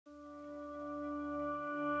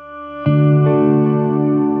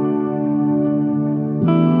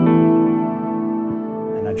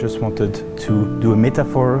just wanted to do a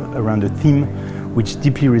metaphor around a theme which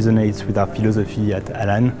deeply resonates with our philosophy at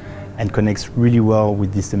Alan and connects really well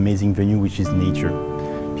with this amazing venue, which is nature.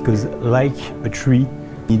 Because like a tree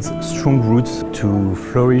needs strong roots to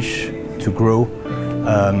flourish, to grow,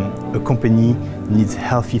 a company needs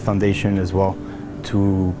healthy foundation as well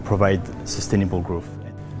to provide sustainable growth.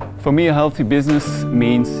 For me, a healthy business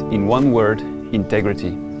means, in one word,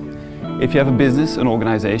 integrity. If you have a business, an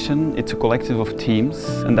organization, it's a collective of teams,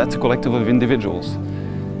 and that's a collective of individuals.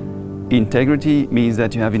 Integrity means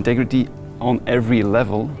that you have integrity on every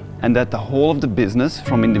level, and that the whole of the business,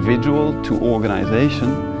 from individual to organization,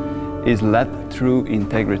 is led through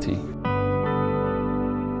integrity.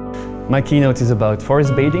 My keynote is about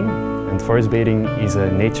forest bathing, and forest bathing is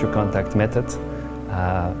a nature contact method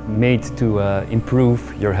made to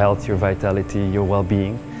improve your health, your vitality, your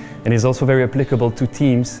well-being, and is also very applicable to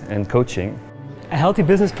teams and coaching. A healthy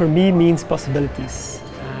business for me means possibilities.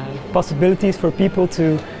 Possibilities for people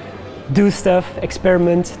to do stuff,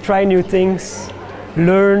 experiment, try new things,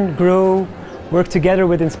 learn, grow, work together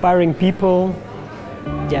with inspiring people.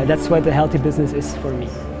 Yeah, that's what a healthy business is for me.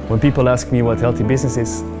 When people ask me what healthy business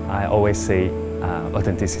is, I always say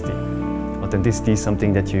authenticity. Authenticity is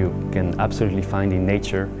something that you can absolutely find in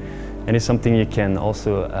nature, and it's something you can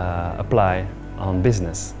also apply on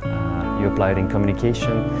business. You apply it in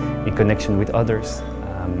communication, in connection with others,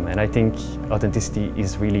 and I think authenticity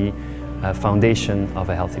is really a foundation of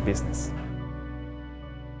a healthy business.